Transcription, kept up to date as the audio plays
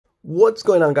What's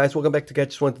going on, guys? Welcome back to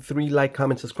Gadgets123. Like,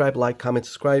 comment, subscribe, like, comment,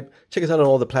 subscribe. Check us out on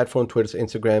all the platforms, Twitter,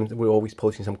 Instagram. We're always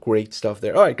posting some great stuff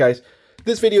there. All right, guys.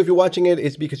 This video, if you're watching it,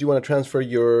 is because you want to transfer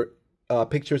your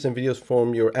pictures and videos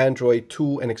from your Android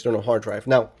to an external hard drive.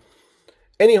 Now,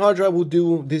 any hard drive will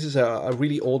do. This is a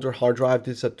really older hard drive.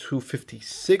 This is a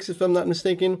 256, if I'm not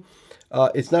mistaken.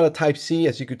 It's not a Type-C.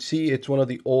 As you could see, it's one of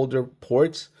the older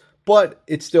ports, but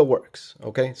it still works,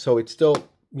 okay? So it's still,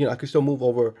 I could still move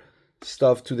over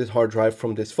stuff to this hard drive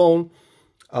from this phone,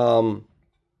 and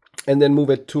then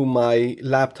move it to my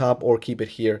laptop or keep it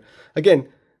here. Again,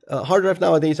 hard drive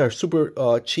nowadays are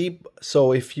super cheap,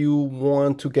 so if you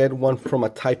want to get one from a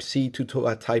Type-C to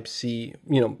a Type-C,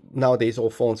 nowadays all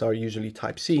phones are usually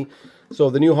Type-C, so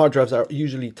the new hard drives are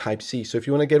usually Type-C. So if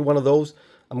you want to get one of those,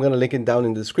 I'm going to link it down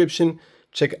in the description.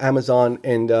 Check Amazon,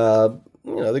 and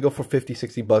they go for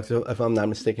 50-60 bucks if I'm not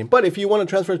mistaken. But if you want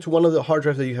to transfer it to one of the hard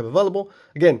drives that you have available,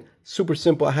 again, super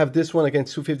simple. I have this one, again,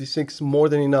 256, more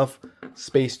than enough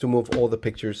space to move all the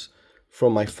pictures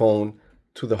from my phone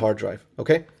to the hard drive.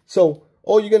 Okay, so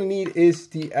all you're gonna need is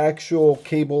the actual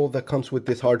cable that comes with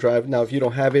this hard drive. Now, if you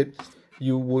don't have it,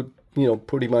 you would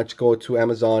pretty much go to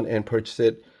Amazon and purchase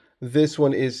it. This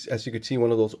one is, as you can see,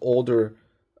 one of those older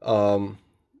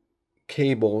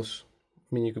cables.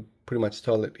 I mean, you could pretty much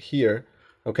tell it here.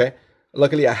 Okay,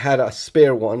 luckily I had a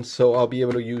spare one, so I'll be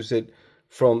able to use it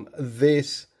from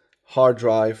this hard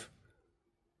drive.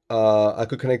 I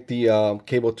could connect the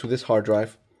cable to this hard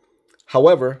drive.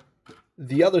 However,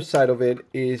 the other side of it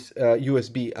is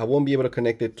USB. I won't be able to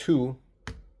connect it to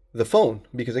the phone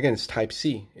because, again, it's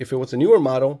Type-C. If it was a newer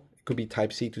model, it could be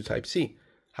Type-C to Type-C.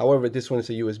 However, this one is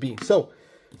a USB. So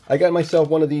I got myself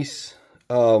one of these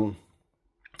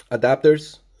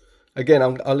adapters. Again,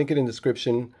 I'll link it in the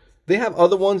description. They have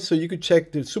other ones, so you could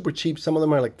check. They're super cheap. Some of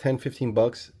them are like 10-15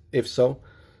 bucks, if so.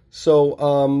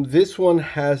 So this one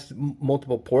has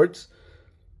multiple ports,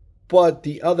 but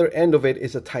the other end of it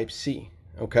is a Type-C,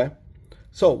 okay?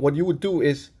 So what you would do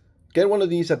is get one of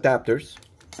these adapters,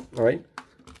 all right?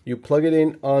 You plug it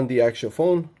in on the actual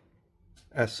phone,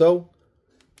 as so,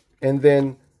 and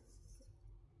then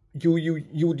you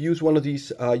would use one of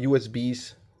these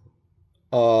USBs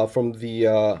from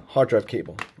the hard drive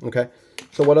cable, okay?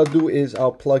 So what I'll do is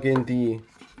I'll plug in the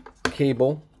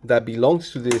cable that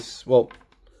belongs to this,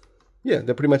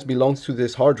 that pretty much belongs to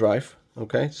this hard drive,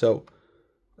 okay? So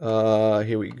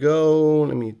here we go.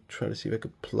 Let me try to see if I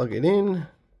could plug it in.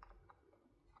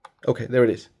 Okay, there it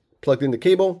is. Plugged in the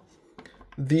cable.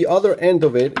 The other end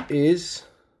of it is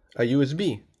a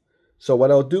USB. So what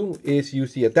I'll do is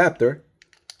use the adapter,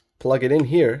 plug it in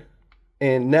here,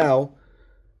 and now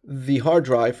the hard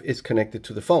drive is connected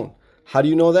to the phone. How do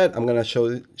you know that? I'm going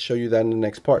to show you that in the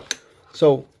next part.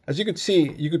 So as you can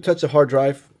see, you could touch the hard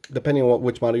drive depending on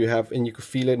which model you have, and you could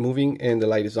feel it moving, and the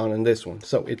light is on this one.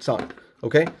 So it's on.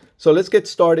 Okay, so let's get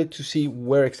started to see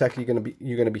where exactly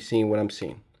you're gonna be seeing what I'm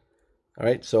seeing. All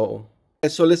right, so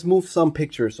let's move some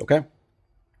pictures. Okay,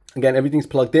 again, everything's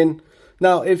plugged in.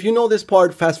 Now, if you know this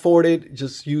part, fast forward it.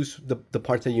 Just use the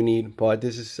parts that you need. But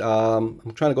this is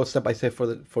I'm trying to go step by step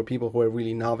for people who are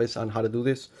really novice on how to do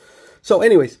this. So,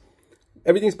 anyways,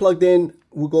 everything's plugged in.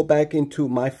 We'll go back into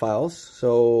my files.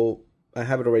 So I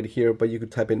have it already here, but you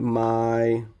could type in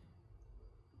my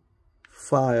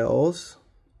files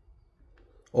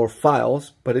or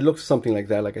files, but it looks something like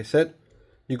that. Like I said,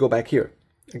 you go back here.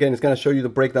 Again, it's going to show you the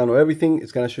breakdown of everything.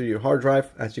 It's going to show you your hard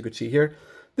drive, as you could see here.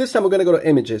 This time we're going to go to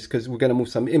images because we're going to move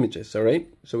some images. All right.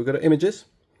 So we go to images,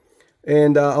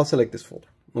 and I'll select this folder.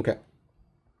 Okay.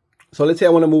 So let's say I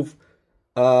want to move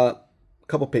a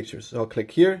couple pictures. So I'll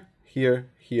click here,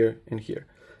 here, here, and here.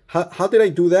 How did I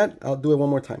do that? I'll do it one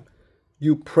more time.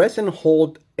 You press and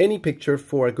hold any picture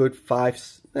for a good 3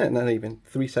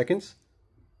 seconds.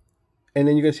 And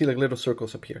then you're going to see like little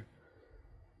circles up here.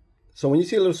 So when you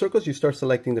see little circles, you start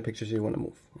selecting the pictures you want to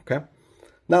move. Okay.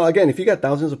 Now, again, if you got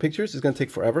thousands of pictures, it's going to take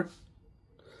forever.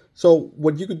 So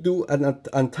what you could do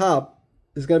on top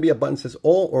is going to be a button that says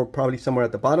all, or probably somewhere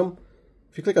at the bottom.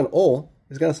 If you click on all,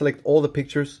 it's going to select all the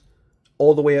pictures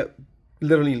all the way up,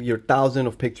 literally your 1,000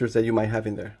 of pictures that you might have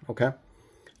in there. Okay.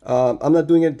 I'm not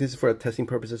doing it. This is for testing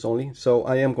purposes only. So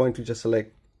I am going to just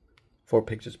select 4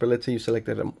 pictures, but let's say you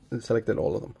selected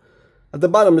all of them. At the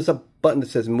bottom, there's a button that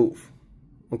says move.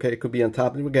 Okay, it could be on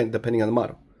top, again, depending on the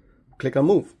model. Click on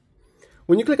move.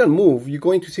 When you click on move, you're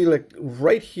going to see like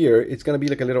right here, it's going to be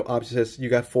like a little option that says you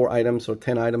got 4 items or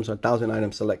 10 items or 1,000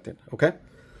 items selected. Okay.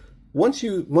 Once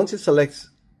it selects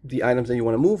the items that you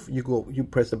want to move, you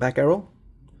press the back arrow,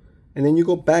 and then you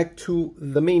go back to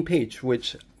the main page,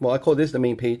 which, well, I call this the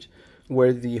main page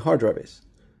where the hard drive is.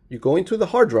 You go into the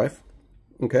hard drive,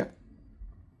 okay,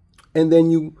 and then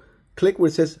you click where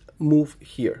it says move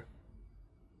here.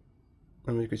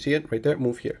 And you can see it right there,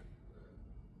 move here.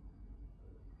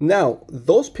 Now,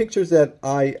 those pictures that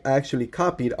I actually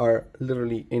copied are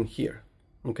literally in here,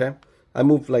 okay? I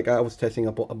moved, like I was testing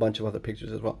up a bunch of other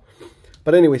pictures as well.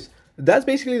 But anyways, that's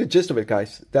basically the gist of it,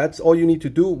 guys. That's all you need to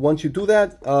do. Once you do that,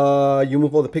 you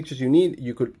move all the pictures you need.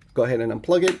 You could go ahead and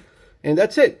unplug it. And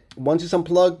that's it. Once it's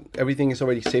unplugged, everything is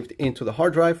already saved into the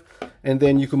hard drive. And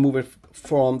then you can move it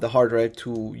from the hard drive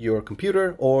to your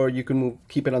computer, or you can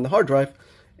keep it on the hard drive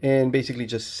and basically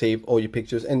just save all your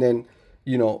pictures. And then,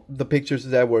 you know, the pictures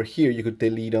that were here, you could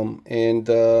delete them and,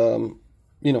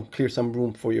 you know, clear some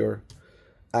room for your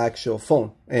actual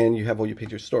phone, and you have all your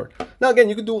pictures stored. Now, again,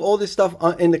 you can do all this stuff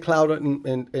in the cloud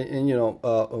and you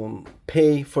know,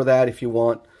 pay for that if you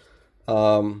want.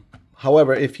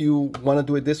 However, if you want to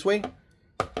do it this way,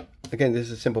 again, this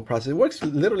is a simple process. It works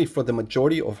literally for the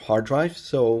majority of hard drives.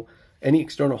 So any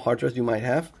external hard drives you might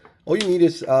have, all you need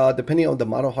is, depending on the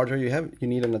model hard drive you have, you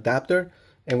need an adapter.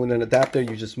 And with an adapter,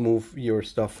 you just move your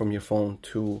stuff from your phone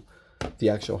to the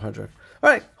actual hard drive. All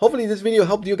right, hopefully this video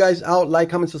helped you guys out. Like,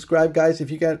 comment, subscribe, guys.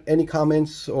 If you got any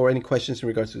comments or any questions in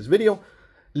regards to this video,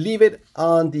 leave it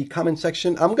on the comment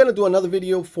section. I'm going to do another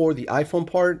video for the iPhone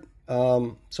part.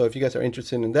 So if you guys are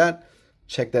interested in that,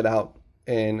 check that out,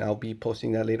 and I'll be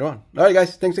posting that later on. All right,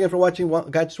 guys, thanks again for watching.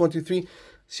 Guys123.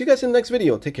 See you guys in the next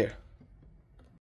video. Take care.